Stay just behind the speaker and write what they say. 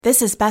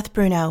This is Beth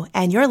Bruno,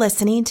 and you're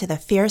listening to the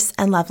Fierce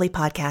and Lovely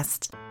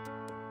podcast.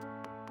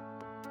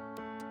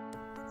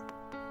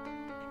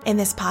 In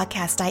this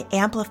podcast, I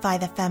amplify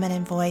the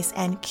feminine voice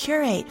and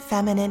curate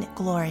feminine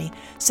glory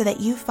so that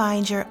you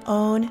find your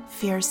own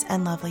fierce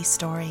and lovely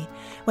story.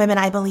 Women,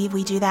 I believe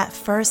we do that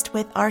first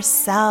with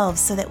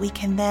ourselves so that we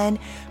can then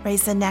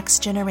raise the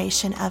next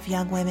generation of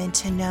young women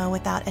to know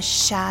without a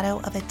shadow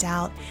of a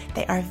doubt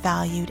they are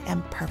valued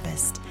and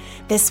purposed.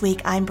 This week,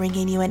 I'm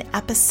bringing you an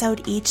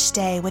episode each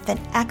day with an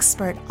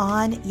expert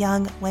on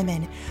young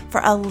women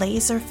for a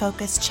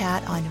laser-focused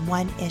chat on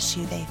one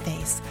issue they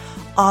face.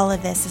 All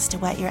of this is to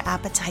whet your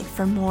appetite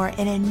for more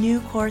in a new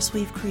course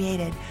we've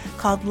created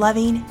called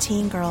Loving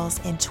Teen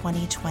Girls in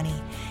 2020.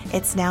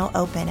 It's now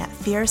open at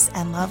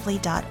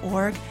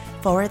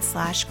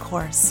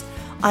fierceandlovely.org/course.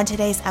 On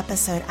today's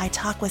episode, I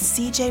talk with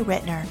CJ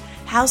Rittner,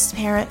 house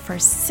parent for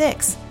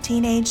 6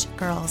 teenage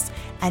girls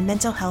and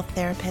mental health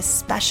therapist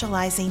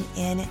specializing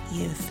in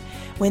youth.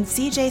 When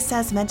CJ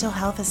says mental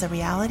health is a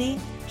reality,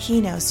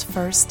 he knows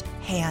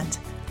firsthand.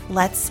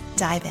 Let's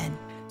dive in.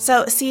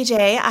 So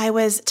CJ, I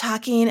was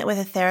talking with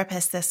a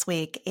therapist this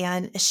week,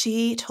 and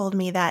she told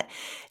me that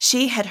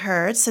she had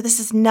heard, so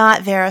this is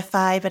not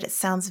verified, but it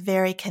sounds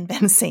very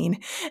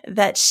convincing,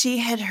 that she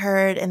had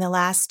heard in the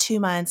last 2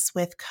 months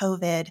with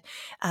COVID,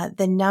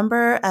 the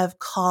number of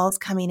calls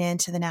coming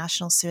into the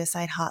National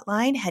Suicide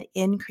Hotline had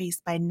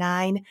increased by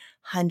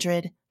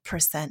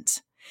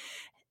 900%.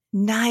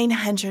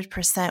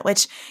 900%,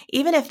 which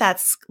even if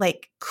that's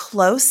like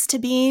close to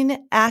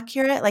being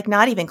accurate, like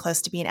not even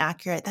close to being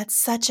accurate, that's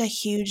such a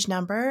huge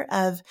number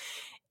of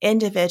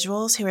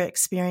individuals who are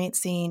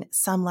experiencing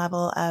some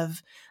level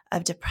of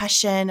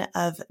depression,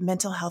 of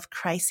mental health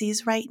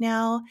crises right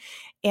now.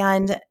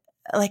 And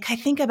like I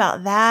think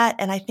about that,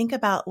 and I think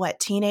about what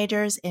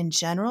teenagers in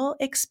general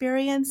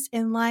experience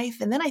in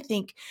life. And then I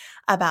think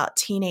about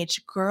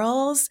teenage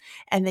girls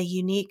and the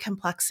unique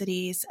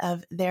complexities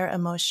of their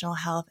emotional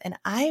health. And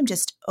I am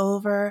just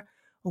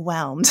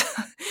overwhelmed.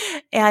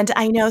 And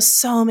I know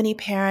so many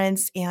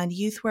parents and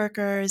youth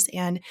workers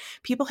and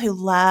people who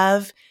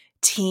love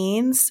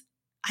teens.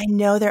 I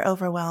know they're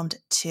overwhelmed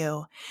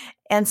too.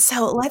 And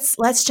so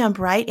let's jump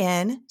right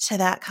in to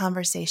that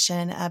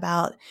conversation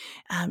about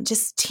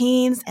just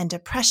teens and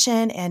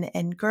depression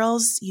and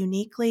girls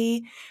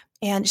uniquely,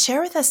 and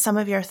share with us some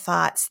of your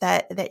thoughts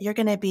that you're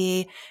going to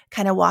be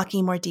kind of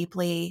walking more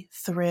deeply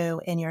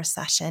through in your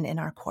session in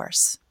our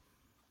course.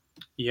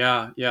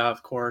 Yeah,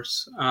 of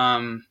course.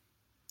 I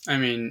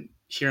mean,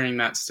 hearing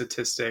that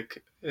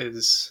statistic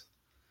is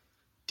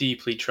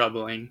deeply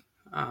troubling.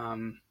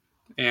 And,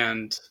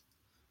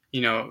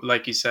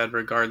 like you said,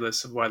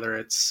 regardless of whether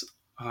it's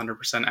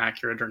 100%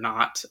 accurate or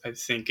not, I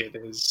think it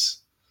is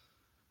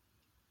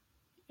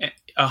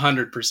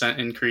 100%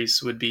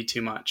 increase would be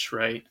too much,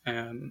 right?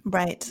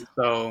 Right.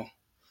 So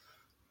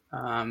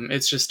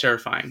it's just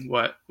terrifying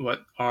what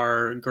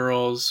our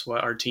girls,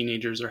 what our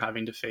teenagers are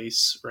having to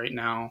face right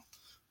now.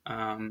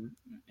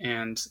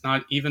 And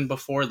not even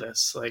before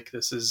this, like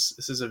this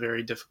is a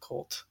very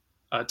difficult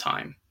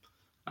time.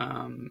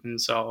 And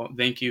so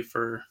thank you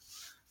for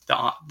the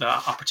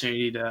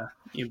opportunity to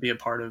be a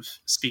part of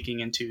speaking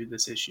into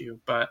this issue.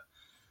 But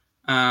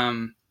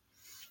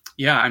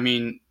yeah, I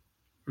mean,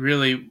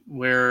 really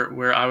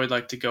where I would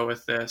like to go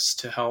with this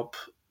to help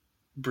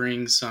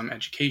bring some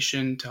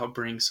education, to help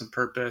bring some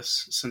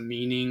purpose, some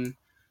meaning,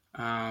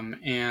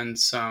 and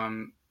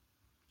some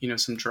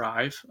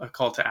drive, a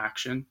call to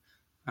action,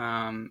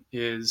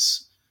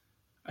 is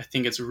I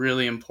think it's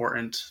really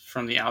important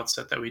from the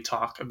outset that we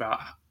talk about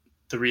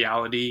the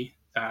reality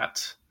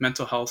that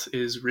mental health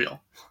is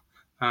real,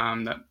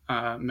 that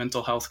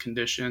mental health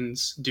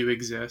conditions do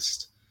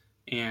exist,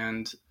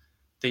 and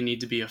they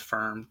need to be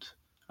affirmed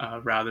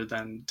rather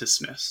than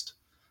dismissed.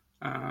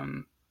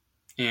 And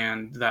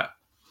that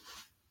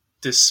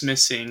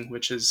dismissing,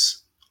 which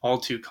is all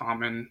too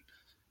common,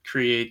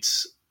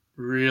 creates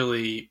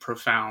really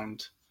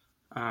profound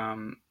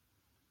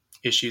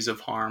issues of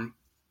harm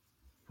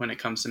when it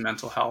comes to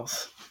mental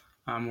health.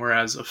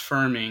 Whereas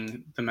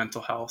affirming the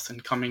mental health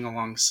and coming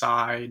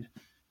alongside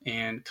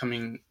and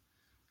coming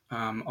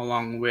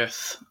along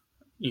with,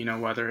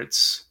 whether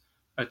it's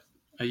a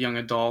young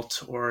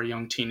adult or a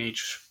young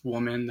teenage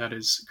woman that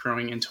is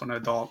growing into an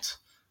adult,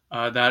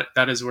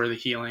 that is where the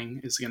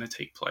healing is going to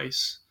take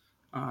place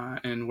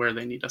and where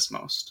they need us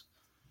most.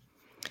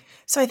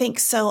 So I think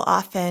so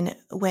often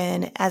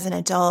when, as an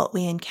adult,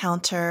 we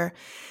encounter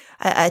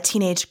a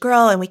teenage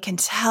girl and we can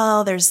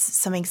tell there's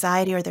some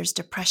anxiety or there's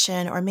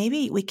depression, or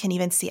maybe we can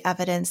even see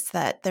evidence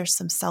that there's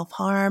some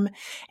self-harm,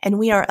 and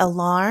we are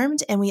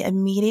alarmed and we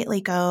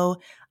immediately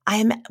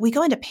we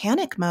go into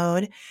panic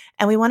mode,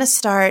 and we want to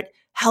start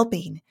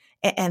helping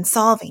and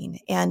solving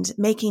and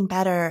making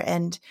better.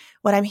 And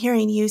what I'm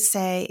hearing you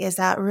say is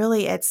that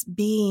really it's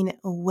being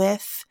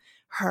with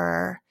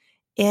her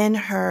in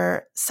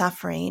her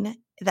suffering,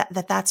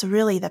 that's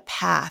really the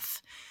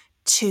path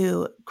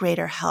to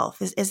greater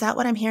health. Is that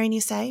what I'm hearing you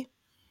say?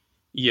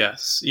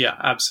 Yes. Yeah,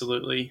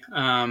 absolutely.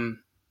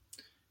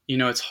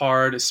 It's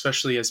hard,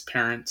 especially as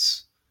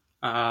parents,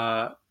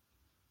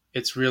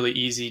 it's really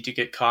easy to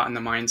get caught in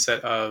the mindset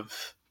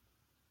of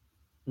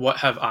what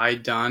have I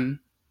done,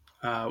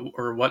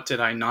 or what did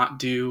I not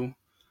do,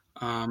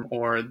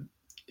 or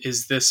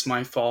is this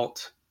my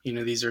fault?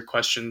 These are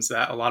questions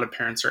that a lot of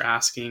parents are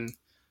asking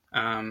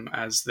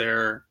as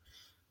their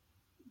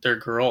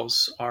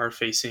girls are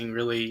facing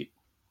really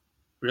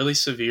really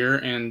severe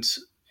and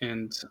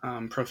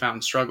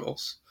profound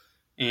struggles.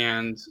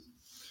 And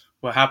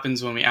what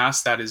happens when we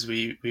ask that is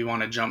we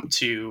want to jump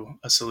to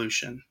a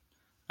solution.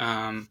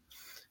 Um,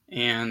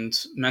 and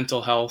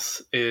mental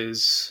health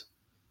is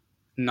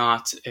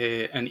not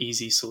an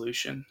easy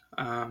solution.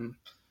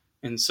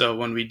 And so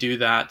when we do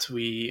that,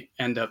 we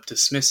end up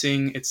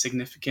dismissing its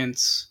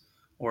significance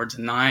or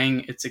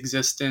denying its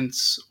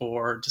existence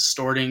or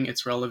distorting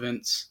its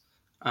relevance.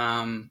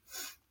 Um,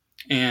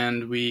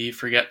 and we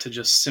forget to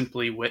just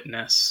simply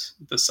witness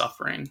the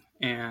suffering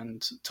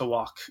and to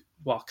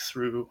walk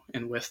through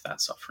and with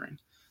that suffering.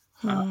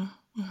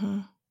 Mm-hmm.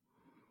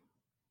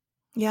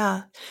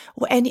 Yeah.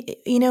 Well,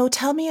 and,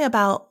 tell me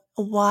about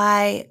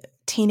why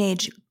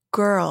teenage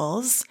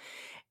girls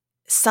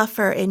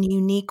suffer in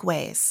unique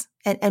ways.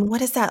 And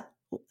what is that?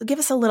 Give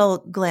us a little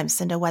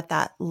glimpse into what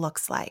that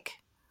looks like.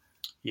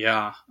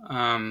 Yeah.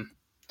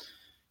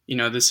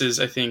 This is,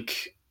 I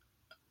think,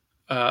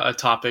 a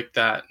topic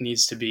that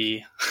needs to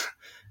be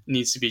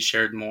needs to be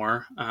shared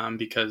more,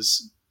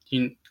 because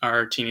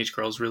our teenage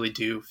girls really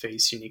do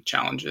face unique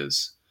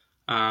challenges.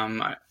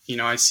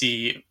 I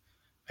see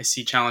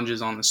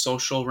challenges on the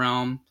social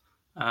realm,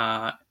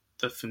 uh,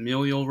 the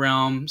familial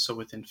realm, so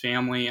within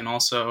family, and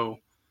also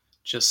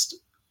just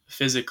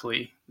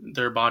physically,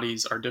 their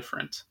bodies are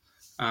different.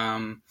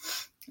 Um,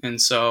 and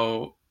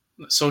so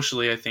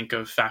socially, I think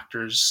of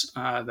factors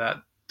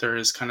that there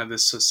is kind of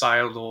this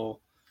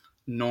societal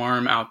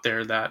norm out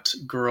there that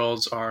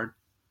girls are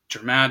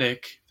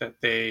dramatic,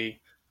 that they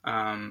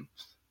um,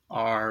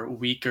 are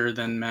weaker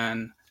than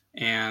men.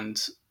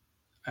 And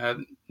uh,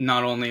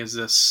 not only is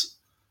this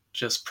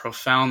just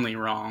profoundly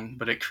wrong,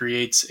 but it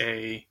creates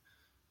a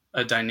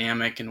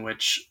dynamic in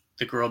which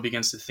the girl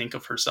begins to think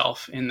of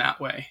herself in that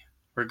way,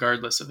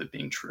 regardless of it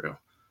being true.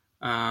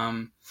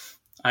 Um,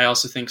 I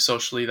also think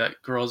socially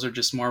that girls are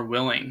just more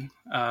willing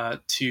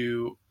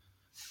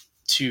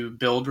to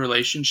build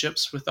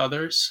relationships with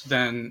others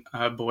than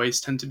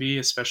boys tend to be,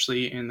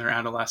 especially in their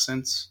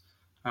adolescence.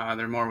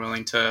 They're more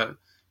willing to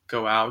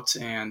go out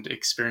and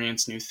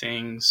experience new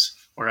things,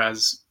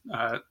 whereas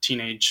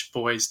teenage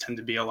boys tend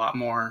to be a lot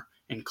more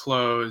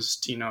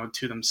enclosed,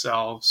 to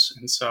themselves.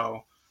 And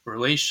so,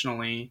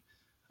 relationally,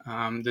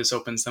 this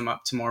opens them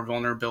up to more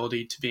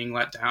vulnerability to being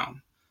let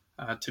down,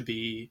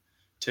 to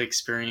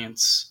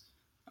experience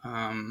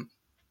um,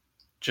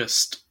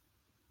 just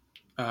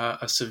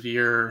a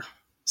severe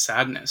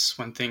sadness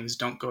when things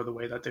don't go the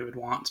way that they would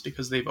want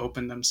because they've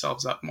opened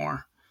themselves up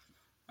more.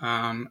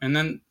 And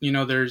then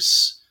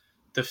there's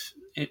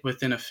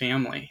within a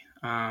family,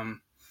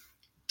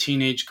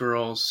 teenage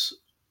girls.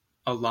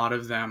 A lot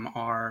of them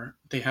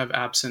they have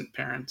absent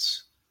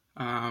parents,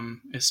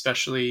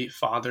 especially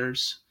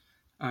fathers.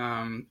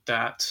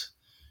 That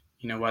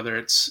whether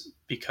it's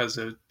because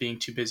of being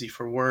too busy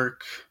for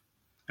work.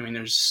 I mean,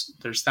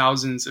 there's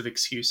thousands of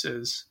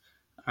excuses,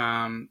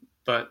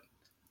 but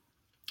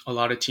a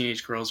lot of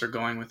teenage girls are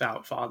going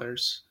without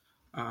fathers,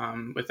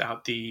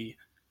 without the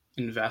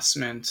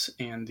investment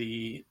and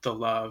the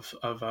love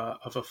of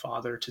a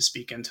father to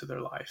speak into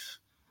their life.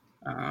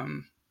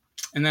 Um,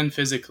 and then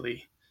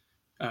physically,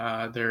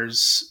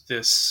 there's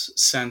this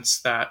sense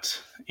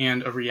that,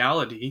 and a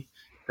reality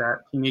that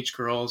teenage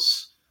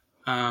girls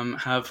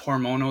have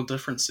hormonal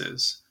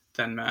differences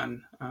than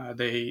men.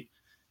 They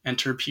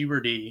enter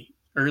puberty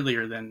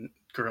earlier than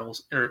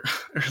girls, or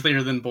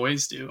earlier than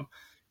boys do,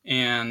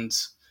 and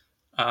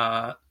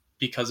uh,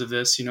 because of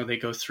this, they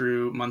go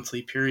through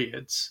monthly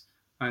periods.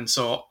 And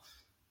so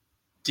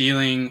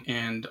dealing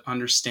and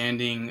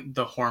understanding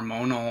the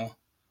hormonal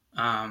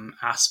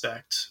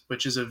aspect,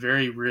 which is a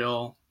very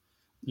real,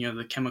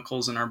 the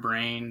chemicals in our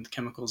brain, the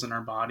chemicals in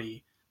our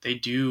body, they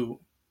do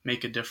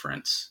make a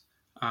difference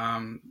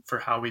for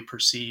how we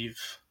perceive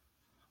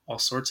all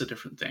sorts of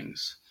different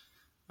things.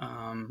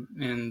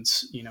 And,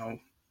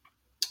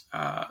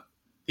 uh,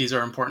 these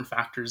are important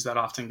factors that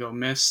often go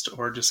missed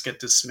or just get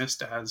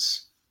dismissed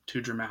as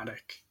too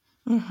dramatic,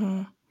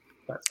 Mm-hmm.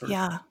 that sort of thing.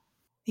 Yeah.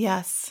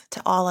 Yes,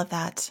 to all of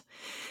that.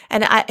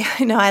 And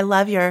I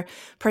love your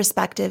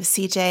perspective,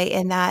 CJ,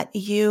 in that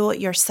you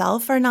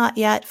yourself are not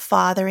yet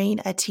fathering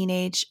a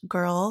teenage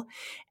girl,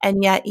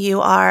 and yet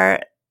you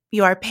are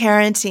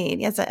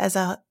parenting as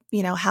a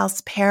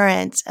house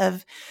parent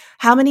of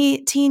how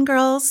many teen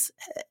girls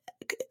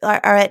are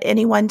at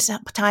any one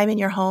time in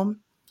your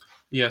home?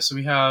 Yeah, so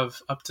we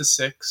have up to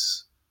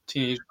 6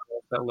 teenage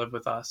girls that live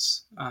with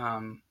us.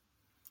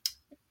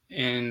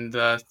 In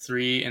the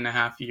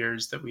 3.5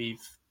 years that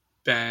we've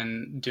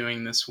been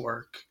doing this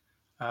work,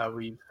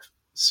 we've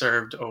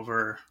served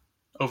over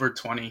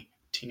 20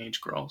 teenage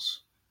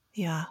girls.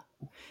 Yeah.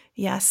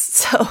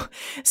 Yes.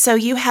 So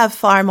you have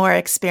far more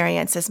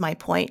experience, is my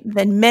point,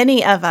 than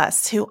many of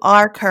us who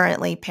are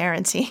currently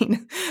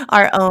parenting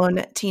our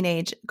own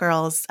teenage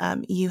girls.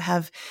 You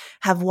have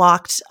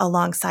walked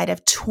alongside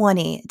of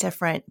 20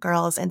 different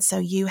girls, and so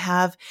you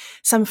have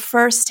some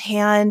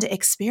firsthand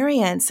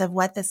experience of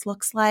what this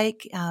looks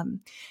like.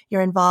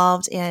 You're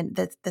involved in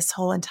this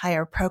whole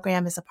entire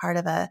program as a part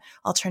of a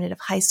alternative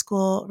high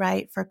school,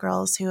 right, for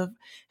girls who've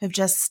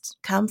just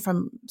come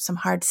from some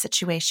hard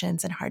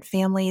situations and hard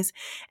families.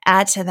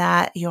 Add to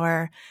that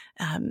your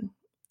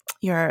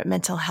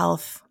mental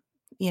health,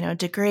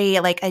 degree.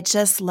 Like, I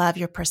just love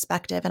your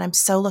perspective, and I'm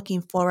so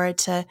looking forward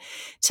to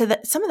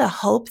some of the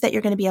hope that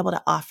you're going to be able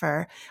to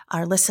offer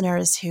our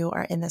listeners who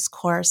are in this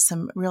course,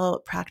 some real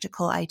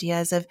practical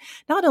ideas of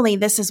not only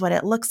this is what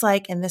it looks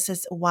like and this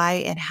is why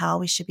and how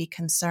we should be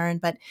concerned,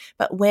 but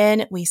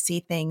when we see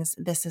things,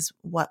 this is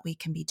what we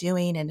can be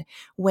doing and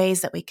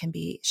ways that we can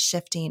be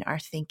shifting our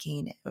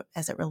thinking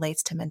as it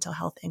relates to mental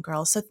health in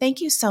girls. So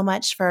thank you so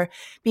much for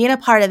being a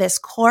part of this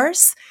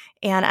course,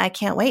 and I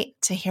can't wait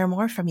to hear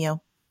more from you.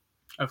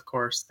 Of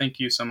course. Thank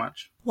you so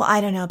much. Well,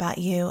 I don't know about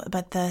you,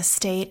 but the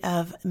state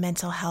of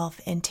mental health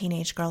in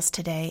teenage girls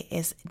today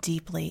is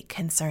deeply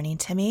concerning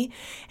to me.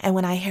 And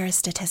when I hear a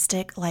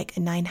statistic like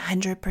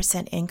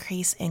 900%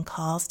 increase in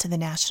calls to the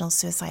National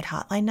Suicide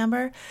Hotline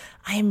number,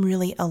 I am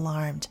really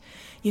alarmed.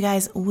 You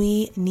guys,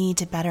 we need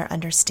to better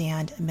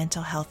understand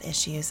mental health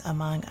issues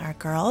among our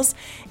girls,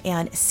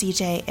 and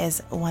CJ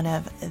is one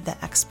of the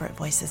expert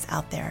voices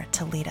out there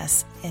to lead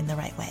us in the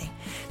right way.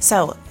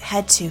 So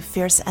head to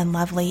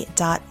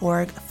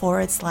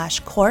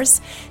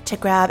fierceandlovely.org/course to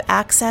grab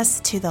access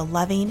to the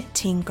Loving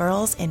Teen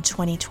Girls in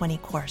 2020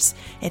 course.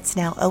 It's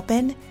now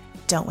open.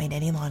 Don't wait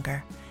any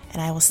longer.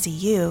 And I will see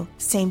you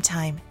same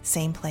time,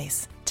 same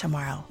place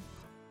tomorrow.